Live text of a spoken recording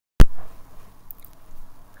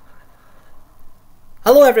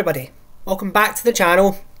Hello everybody, welcome back to the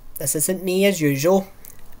channel. This isn't me as usual.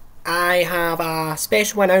 I have a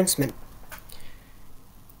special announcement.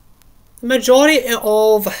 The majority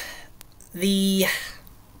of the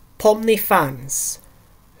Pomni fans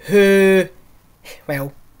who,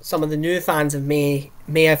 well, some of the new fans of may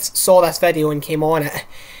have saw this video and came on it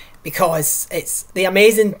because it's the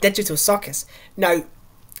amazing digital circus. Now,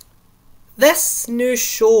 this new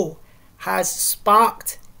show has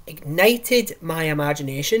ignited my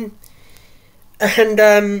imagination, and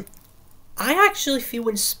I actually feel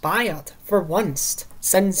inspired for once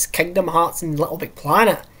since Kingdom Hearts and Little Big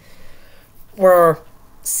Planet were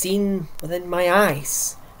seen within my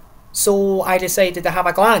eyes. So I decided to have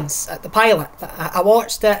a glance at the pilot. I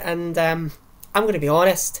watched it, and I'm going to be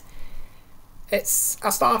honest, it's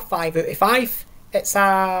a star 5 out of 5. It's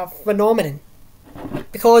a phenomenon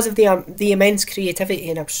because of the immense creativity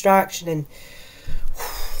and abstraction and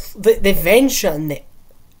the venture and the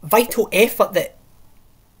vital effort that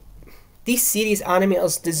these series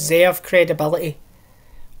animators deserve credibility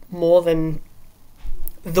more than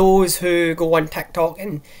those who go on TikTok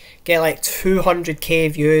and get like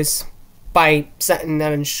 200k views by sitting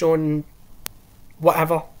there and showing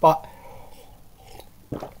whatever. But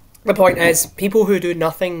the point is, people who do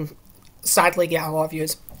nothing sadly get a lot of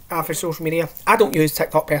views after social media. I don't use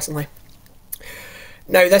TikTok personally.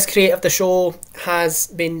 Now, this creator of the show has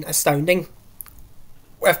been astounding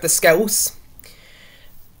with the skills,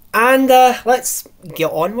 and let's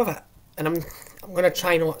get on with it. And I'm going to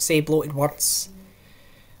try not say bloated words.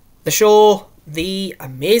 The show, the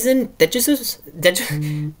amazing digital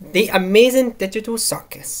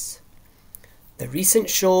circus. The recent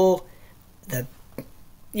show, the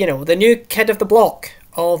new kid of the block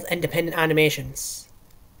of independent animations,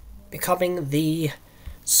 becoming the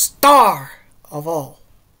star of all.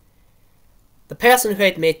 The person who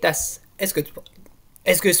had made this is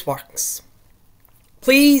Gooseworks.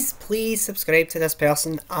 Please subscribe to this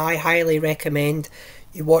person. I highly recommend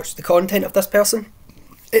you watch the content of this person.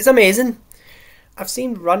 It's amazing. I've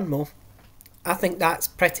seen Runmo. I think that's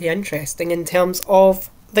pretty interesting in terms of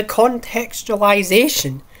the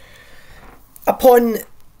contextualization upon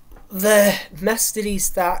the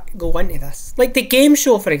mysteries that go into this. Like the game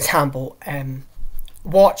show, for example.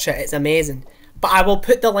 Watch it, it's amazing. But I will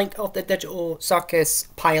put the link of the Digital Circus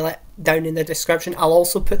pilot down in the description. I'll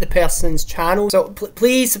also put the person's channel. So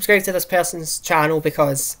please subscribe to this person's channel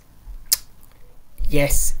because,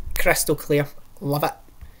 yes, crystal clear. Love it.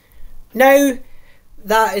 Now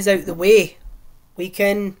that is out the way, we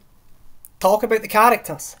can talk about the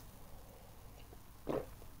characters.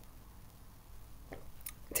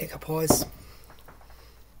 Take a pause.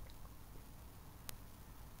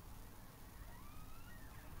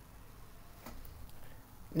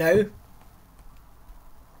 Now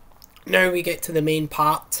we get to the main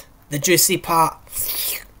part, the juicy part.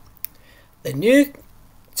 The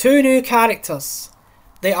two new characters.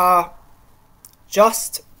 They are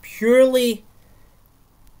just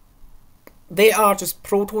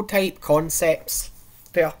prototype concepts.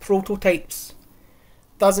 They are prototypes.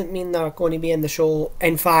 Doesn't mean they're going to be in the show.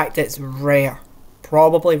 In fact, it's rare,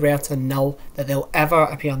 probably rare to nil, that they'll ever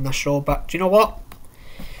appear in the show. But do you know what?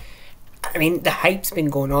 I mean, the hype's been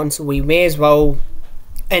going on, so we may as well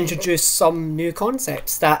introduce some new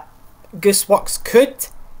concepts that Gooseworks could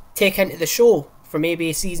take into the show for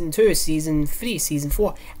maybe Season 2, Season 3, Season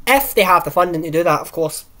 4. If they have the funding to do that, of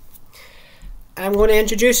course. I'm going to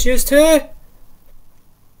introduce you to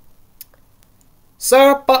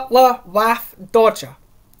Sir Butler Waff Dodger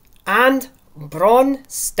and Braun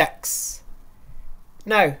Sticks.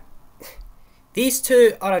 Now, these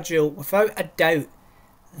two are a duo without a doubt.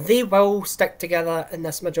 They will stick together in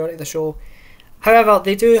this majority of the show. However,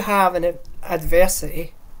 they do have an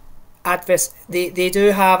adversary. They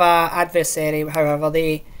do have an adversary. However,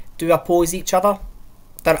 they do oppose each other.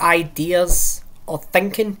 Their ideas or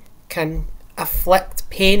thinking can afflict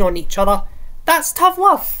pain on each other. That's tough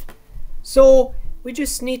love. So we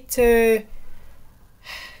just need to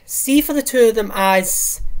see for the two of them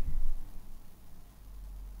as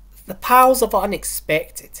the pals of the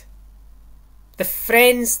unexpected. The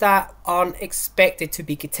friends that aren't expected to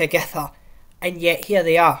be together, and yet here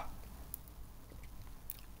they are.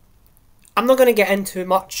 I'm not going to get into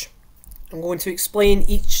much. I'm going to explain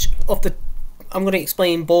I'm going to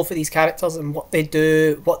explain both of these characters and what they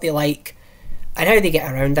do, what they like, and how they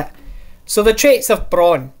get around it. So the traits of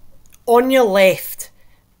Braun. On your left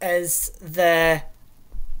is the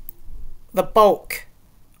bulk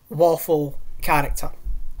waffle character.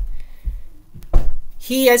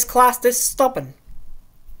 He is classed as stubborn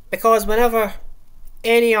because whenever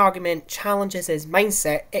any argument challenges his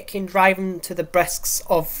mindset, it can drive him to the brisks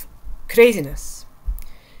of craziness.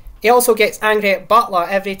 He also gets angry at Butler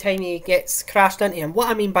every time he gets crashed into him. What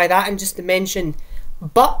I mean by that, and just to mention,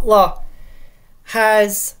 Butler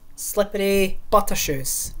has slippery butter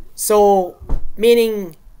shoes. So,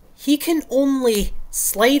 meaning he can only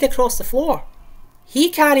slide across the floor. He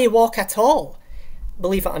can't walk at all,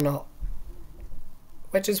 believe it or not.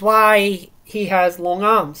 Which is why he has long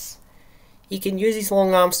arms. He can use his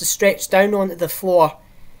long arms to stretch down onto the floor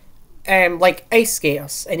like ice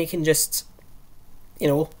skaters, and he can just, you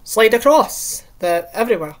know, slide across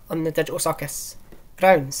everywhere on the Digital Circus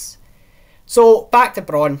grounds. So back to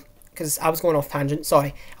Braun, because I was going off tangent,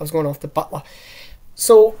 sorry, I was going off the Butler.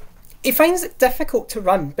 So he finds it difficult to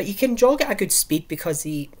run, but he can jog at a good speed because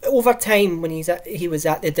over time when he was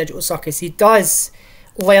at the Digital Circus, he does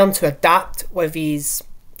learn to adapt with his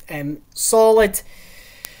solid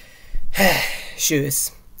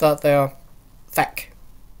shoes. They're thick,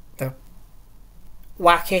 they're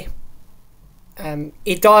wacky.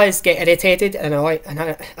 He does get irritated and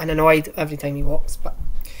annoyed every time he walks, but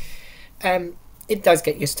it does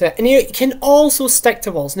get used to it. And he can also stick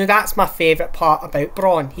to walls. Now that's my favourite part about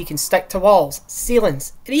Braun. He can stick to walls,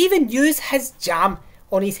 ceilings, and even use his jam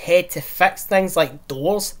on his head to fix things like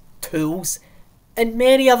doors, tools, and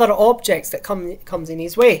many other objects that comes in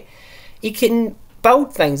his way. He can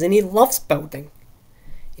build things, and he loves building.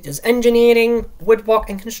 He does engineering, woodwork,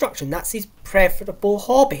 and construction. That's his preferable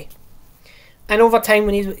hobby. And over time,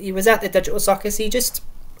 when he was at the Digital Circus, he just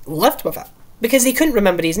lived with it. Because he couldn't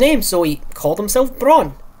remember his name, so he called himself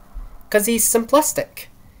Braun. Because he's simplistic.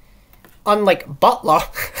 Unlike Butler,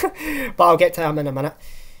 but I'll get to him in a minute.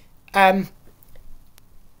 The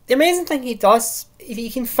amazing thing he does,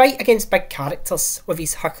 he can fight against big characters with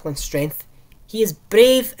his Herculean strength. He is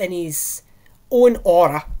brave in his own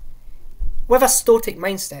aura, with a stoic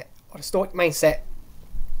mindset.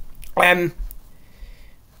 And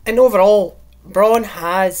overall, Braun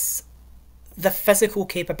has the physical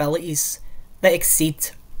capabilities that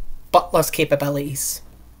exceed Butler's capabilities.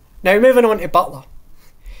 Now moving on to Butler.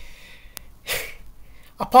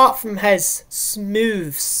 Apart from his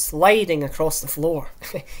smooth sliding across the floor,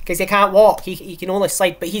 because he can't walk, he can only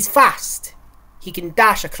slide, but he's fast. He can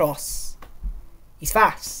dash across. He's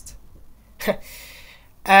fast.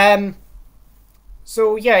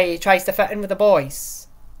 So yeah, he tries to fit in with the boys,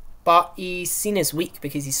 but he's seen as weak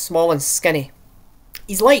because he's small and skinny.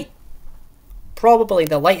 He's light. Probably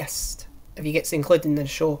the lightest if he gets included in the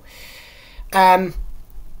show.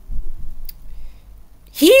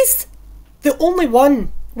 He's the only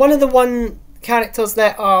one of the characters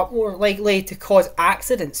that are more likely to cause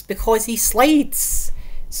accidents because he slides.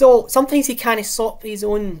 So sometimes he can't stop his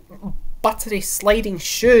own buttery sliding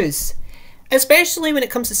shoes. Especially when it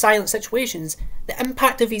comes to silent situations, the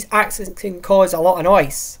impact of his accident can cause a lot of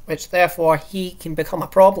noise, which therefore he can become a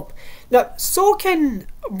problem. Now, so can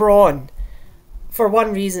Braun, for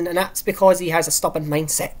one reason, and that's because he has a stubborn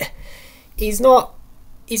mindset. He's not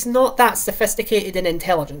that sophisticated in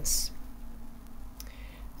intelligence.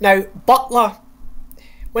 Now, Butler,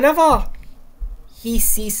 whenever he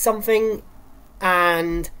sees something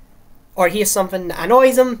or hears something that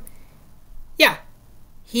annoys him, yeah,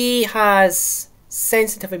 he has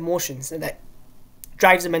sensitive emotions and that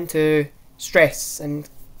drives him into stress, and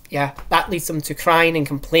yeah, that leads him to crying and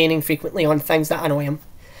complaining frequently on things that annoy him.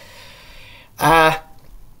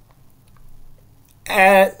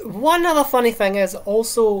 One other funny thing is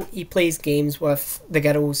also he plays games with the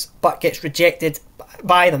girls but gets rejected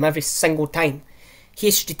by them every single time.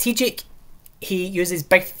 He's strategic. He uses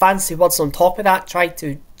big fancy words on top of that, tried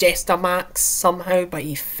to jester max somehow, but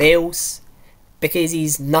he fails because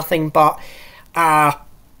he's nothing but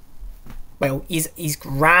well, he's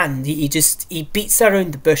grand. He beats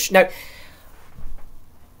around the bush. Now,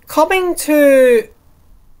 coming to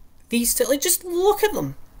these two, like, just look at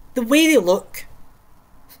them, the way they look.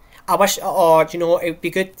 I wish, do you know, it would be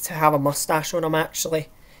good to have a moustache on him actually,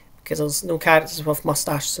 because there's no characters with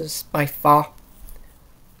moustaches by far.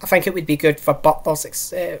 I think it would be good for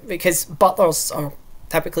butlers, because butlers are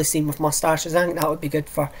typically seen with moustaches. I think that would be good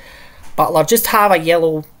for Butler. Just have a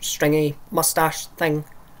yellow stringy moustache thing.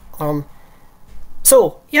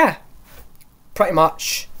 So yeah, pretty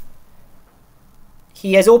much.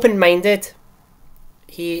 He is open-minded.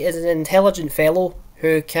 He is an intelligent fellow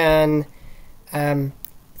who can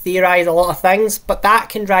theorize a lot of things, but that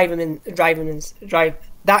can drive him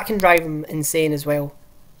insane as well.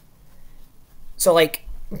 So like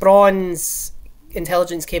Braun's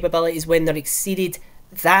intelligence capabilities, when they're exceeded,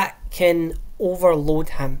 that can overload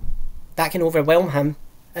him. That can overwhelm him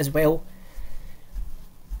as well.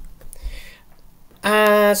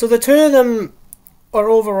 So the two of them are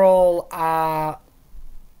overall a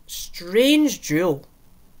strange duo,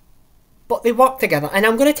 but they work together. And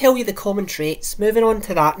I'm going to tell you the common traits. Moving on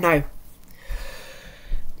to that now.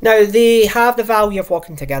 Now, they have the value of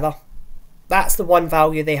working together. That's the one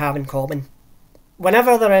value they have in common.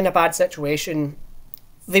 Whenever they're in a bad situation,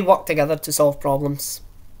 they work together to solve problems.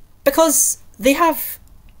 Because they have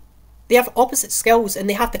opposite skills and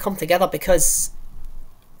they have to come together, because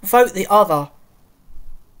without the other,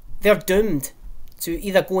 they're doomed to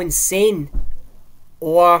either go insane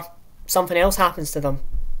or something else happens to them.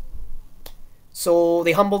 So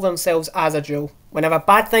they humble themselves as a duo. Whenever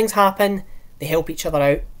bad things happen, they help each other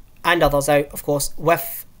out, and others out, of course,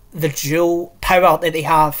 with the dual power that they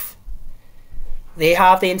have. They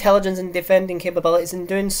have the intelligence and defending capabilities in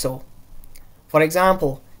doing so. For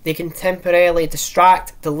example, they can temporarily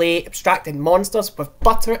distract, delay abstracted monsters with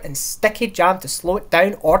butter and sticky jam to slow it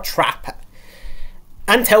down or trap it,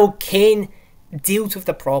 until Kane deals with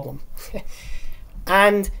the problem.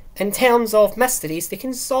 And in terms of mysteries, they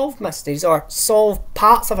can solve mysteries, or solve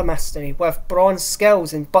parts of a mystery, with Braun's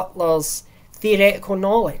skills and Butler's theoretical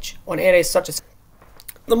knowledge on areas such as...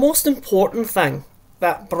 The most important thing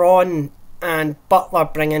that Braun and Butler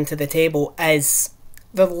bring into the table is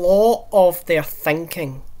the law of their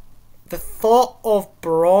thinking. The thought of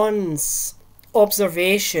Braun's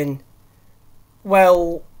observation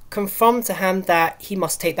will confirm to him that he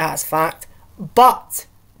must take that as fact, but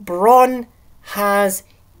Braun has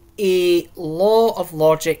a law of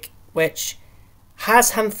logic which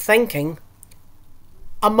has him thinking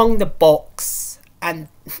among the box, and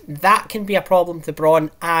that can be a problem to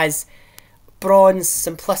Braun, as Braun's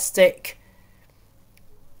simplistic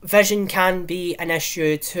vision can be an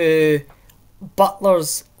issue to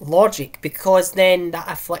Butler's logic, because then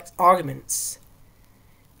that afflicts arguments.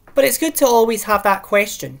 But it's good to always have that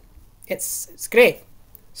question. It's great.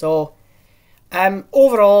 So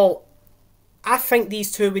overall, I think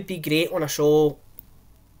these two would be great on a show,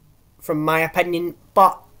 from my opinion,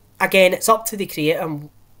 but again, it's up to the creator and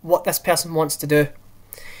what this person wants to do.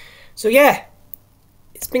 So yeah,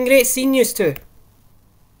 it's been great seeing you two.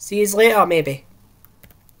 See you later, maybe.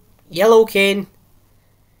 Yellow Kane.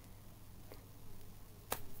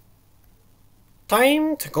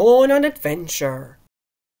 Time to go on an adventure.